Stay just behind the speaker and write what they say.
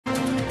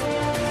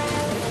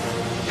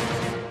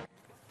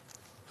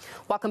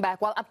Welcome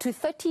back. Well, up to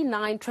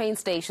 39 train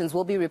stations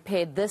will be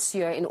repaired this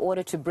year in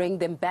order to bring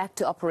them back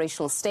to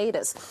operational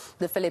status.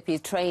 The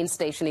Phillipi train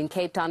station in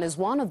Cape Town is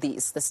one of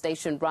these. The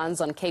station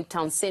runs on Cape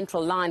Town's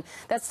Central Line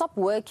that stopped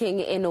working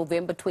in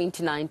November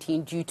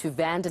 2019 due to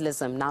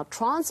vandalism. Now,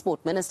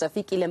 Transport Minister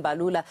Fikile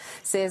Mbalula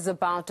says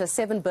about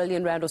 7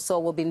 billion rand or so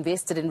will be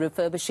invested in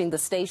refurbishing the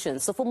station.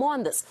 So for more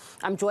on this,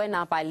 I'm joined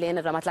now by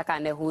Leonard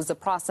Ramatlakane, who's a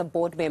Prasa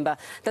board member.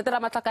 Dr.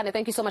 Ramatlakane,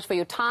 thank you so much for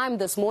your time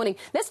this morning.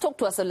 Let's talk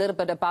to us a little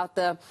bit about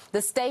the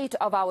state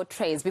of our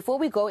trains before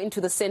we go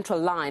into the Central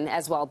Line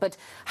as well. But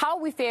how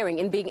are we faring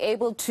in being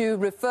able to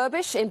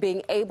refurbish and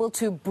being able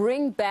to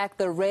bring back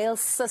the rail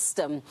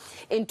system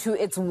into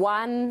its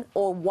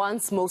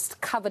once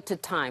most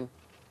coveted time?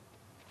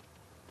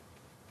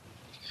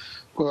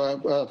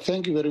 Well,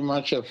 thank you very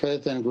much,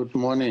 Faith, and good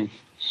morning.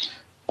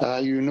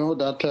 You know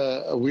that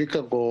a week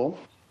ago,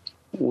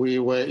 we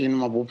were in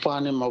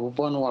Mabopane.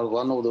 Mabopane was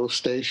one of those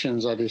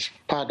stations that is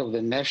part of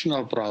the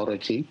national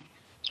priority.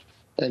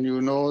 And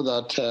you know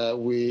that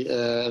we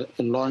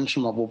launched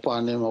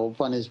Mabopane.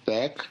 Mabopane is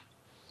back.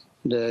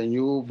 The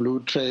new blue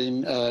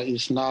train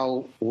is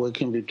now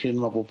working between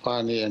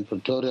Mabopane and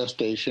Pretoria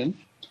Station.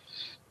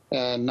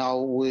 Now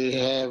we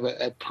have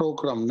a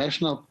program,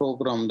 national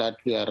program that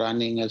we are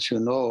running, as you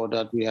know,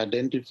 that we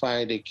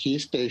identified a key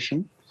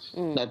station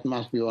that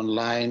must be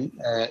online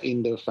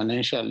in the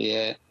financial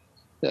year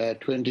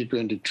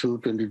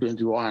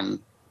 2022-2021.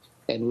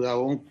 And we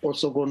are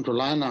also going to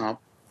line up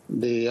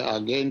the,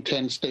 again,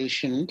 10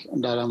 stations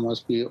that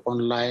must be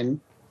online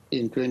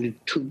in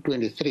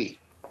 22-23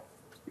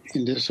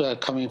 in this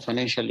coming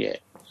financial year.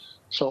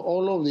 So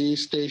all of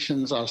these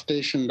stations are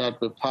stations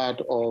that were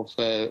part of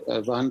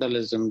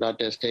vandalism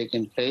that has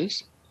taken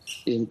place,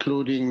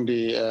 including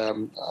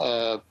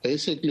the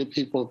basically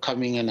people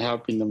coming and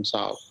helping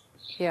themselves.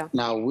 Yeah.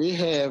 Now we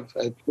have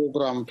a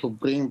program to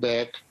bring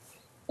back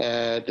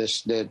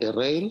the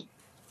rail,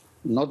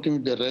 not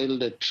in the rail,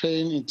 the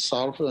train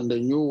itself, and the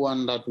new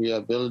one that we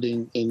are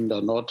building in the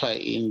Nota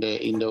in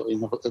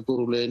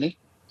Guruleni.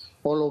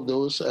 All of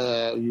those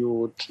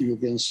you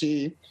can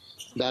see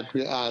that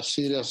we are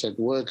serious at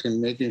work in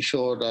making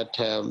sure that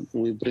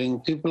we bring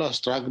people are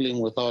struggling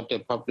without a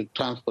public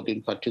transport,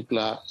 in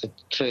particular a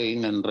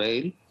train and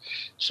rail.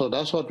 So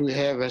that's what we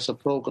have as a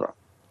program.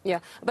 Yeah,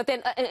 but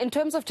then in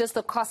terms of just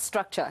the cost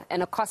structure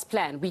and a cost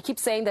plan, we keep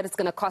saying that it's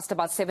going to cost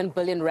about 7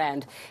 billion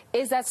rand.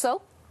 Is that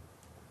so?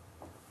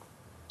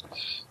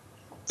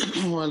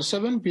 Well,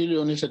 7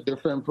 billion is a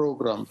different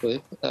program.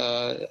 Right?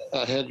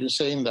 I heard you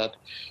saying that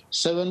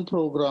 7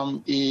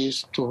 program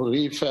is to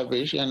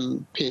refurbish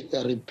and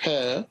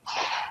repair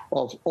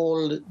of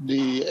all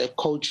the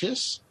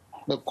coaches,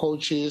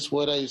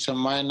 whether it's a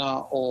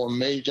minor or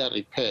major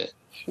repair.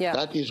 Yeah.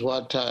 That is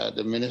what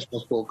the minister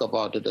spoke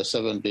about, the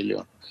 7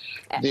 billion.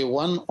 The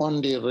one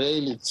on the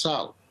rail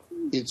itself,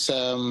 it's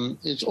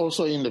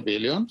also in the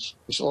billions.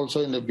 It's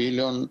also in the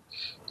billion.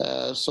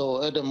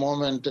 So at the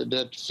moment,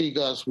 that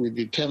figures we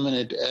determine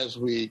it as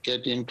we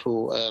get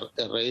into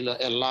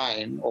a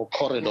line or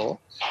corridor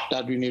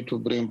that we need to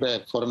bring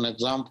back. For an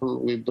example,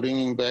 we're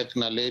bringing back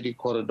Naledi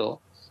corridor.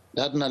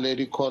 That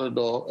Naledi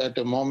corridor, at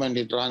the moment,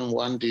 it runs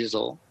one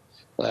diesel,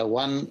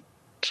 one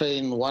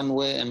train one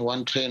way and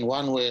one train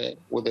one way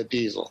with a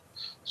diesel.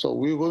 So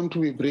we're going to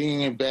be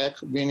bringing it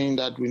back, meaning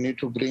that we need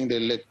to bring the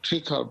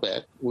electrical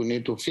back. We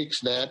need to fix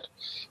that.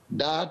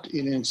 That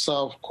in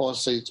itself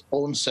costs its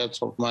own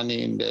sets of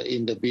money in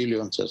the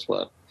billions as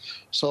well.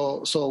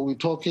 So we're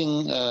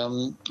talking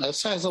a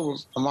sizable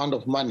amount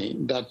of money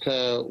that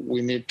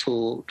we need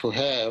to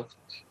have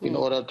in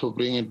order to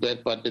bring it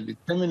back. But the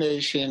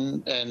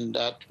determination and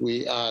that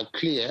we are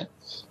clear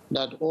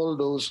that all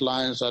those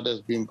lines that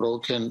has been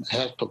broken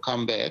have to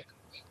come back.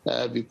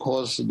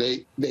 Because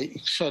they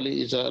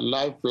actually is a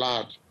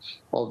lifeblood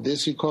of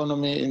this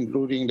economy,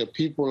 including the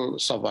people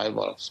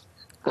survivors.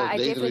 I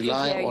definitely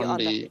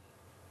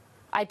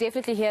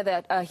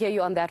hear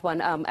you on that one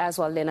as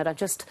well,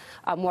 Leonard.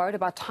 I'm worried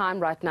about time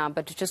right now,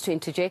 but just to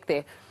interject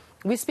there.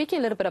 We're speaking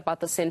a little bit about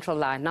the Central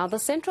Line. Now, the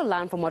Central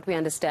Line, from what we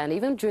understand,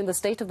 even during the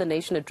State of the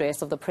Nation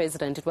address of the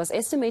President, it was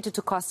estimated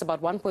to cost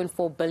about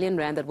 1.4 billion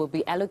rand that will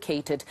be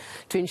allocated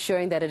to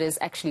ensuring that it is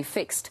actually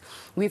fixed.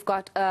 We've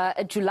got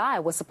July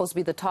was supposed to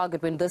be the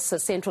target when this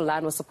Central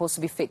Line was supposed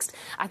to be fixed.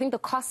 I think the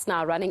cost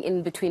now running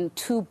in between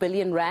 2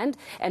 billion rand,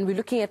 and we're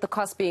looking at the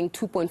cost being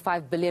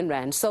 2.5 billion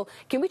rand. So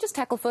can we just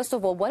tackle, first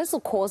of all, what is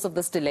the cause of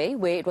this delay,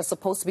 where it was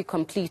supposed to be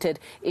completed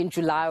in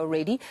July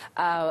already,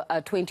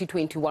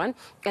 2021?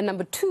 And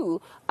number two,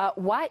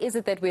 why is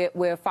it that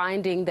we're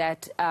finding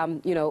that,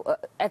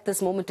 at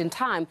this moment in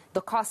time,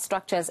 the cost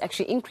structure has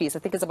actually increased? I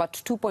think it's about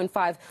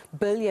 2.5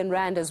 billion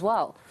rand as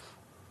well.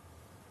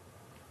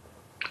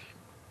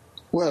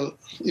 Well,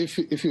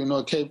 if you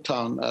know Cape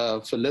Town,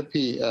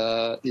 Phillipi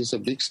is a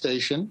big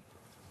station.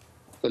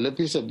 Phillipi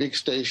is a big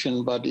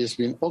station, but it's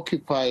been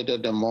occupied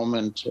at the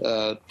moment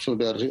to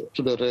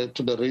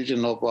the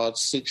region of about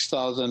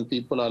 6,000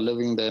 people are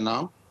living there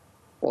now.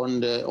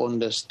 On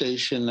the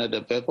station, at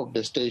the back of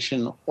the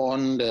station,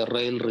 on the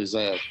rail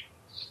reserve.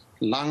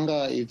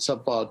 Langa, it's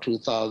about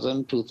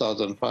 2,000,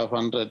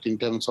 2,500 in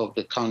terms of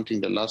the counting,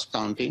 the last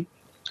counting.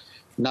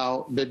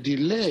 Now, the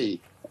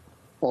delay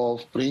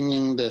of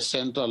bringing the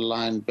central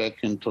line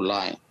back into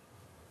line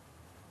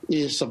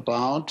is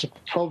about a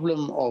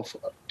problem of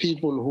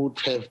people who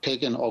have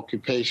taken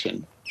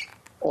occupation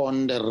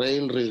on the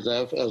rail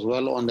reserve as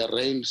well on the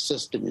rail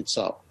system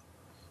itself.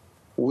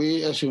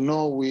 We, as you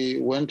know, we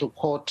went to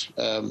court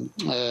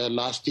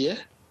last year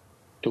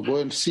to go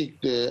and seek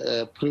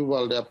the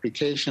approval, the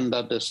application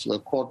that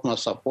the court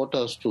must support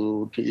us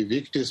to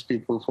evict these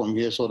people from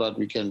here so that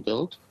we can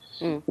build.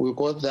 We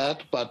got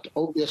that, but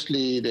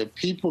obviously the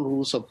people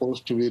who are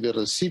supposed to be the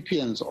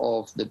recipients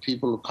of the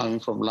people coming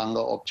from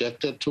Langa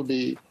objected to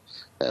the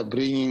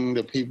bringing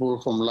the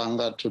people from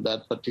Langa to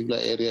that particular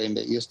area in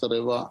the East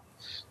River.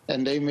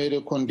 And they made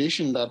a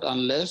condition that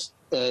unless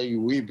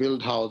we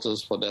build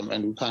houses for them,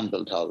 and we can't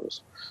build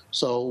houses.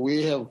 So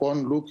we have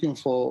gone looking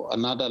for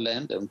another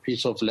land, a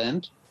piece of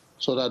land,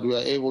 so that we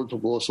are able to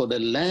go. So the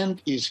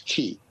land is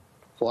key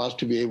for us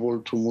to be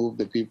able to move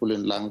the people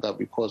in Langa,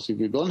 because if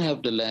you don't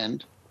have the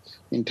land,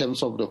 in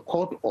terms of the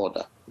court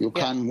order, you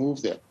can't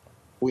move them.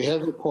 We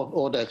have the court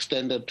order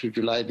extended to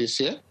July this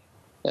year.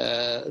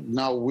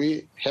 Now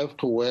we have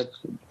to work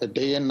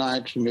day and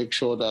night to make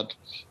sure that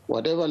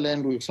whatever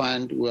land we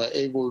find, we are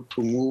able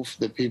to move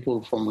the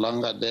people from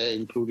Langa there,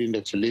 including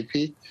the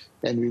Phillipi,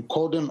 and we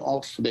cordon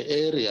off the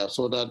area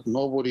so that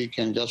nobody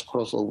can just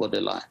cross over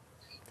the line.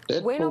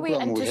 When are we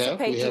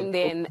anticipating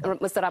then,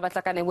 Mr.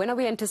 Rabatlakane, when are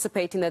we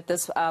anticipating that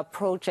this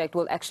project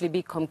will actually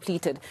be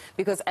completed?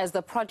 Because as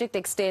the project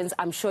extends,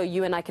 I'm sure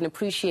you and I can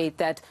appreciate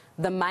that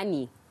the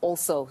money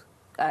also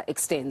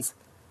extends.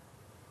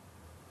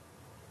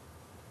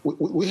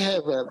 We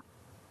have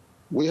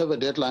a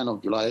deadline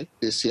of July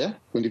this year,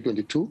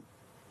 2022,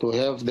 to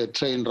have the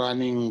train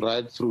running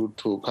right through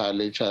to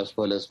Khayelitsha as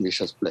well as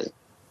Misha's Plain.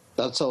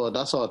 That's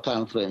our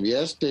time frame.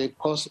 Yes, the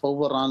cost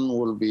overrun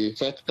will be a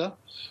factor,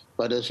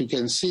 but as you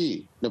can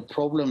see, the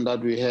problem that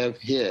we have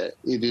here,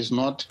 it is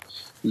not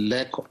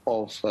lack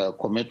of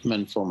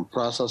commitment from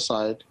Prasa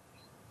side,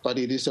 but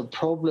it is a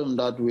problem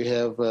that we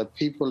have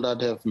people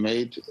that have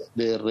made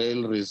the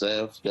rail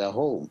reserve their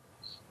home.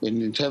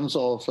 In terms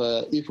of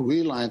if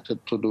we liked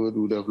to do it,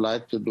 we would have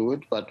liked to do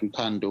it, but we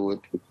can't do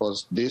it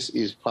because this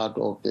is part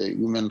of the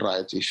human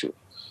rights issue.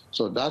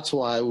 So that's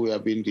why we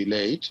have been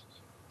delayed.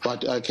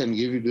 But I can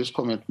give you this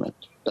commitment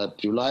that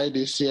July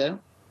this year,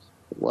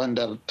 when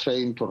they're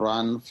trained to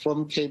run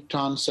from Cape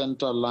Town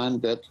Central Line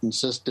backing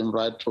system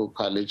right through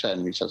Khayelitsha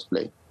and Misha's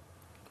Plain.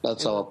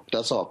 That's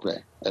our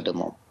plan at the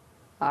moment.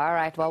 All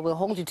right, well, we'll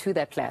hold you to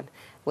that plan.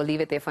 We'll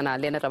leave it there for now.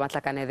 Leonard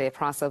Rabatlakane, the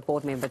Prasa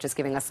board member, just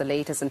giving us the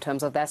latest in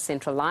terms of that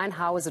central line.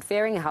 How is it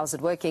faring? How is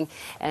it working?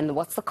 And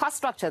what's the cost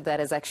structure that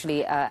is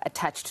actually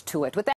attached to it? With that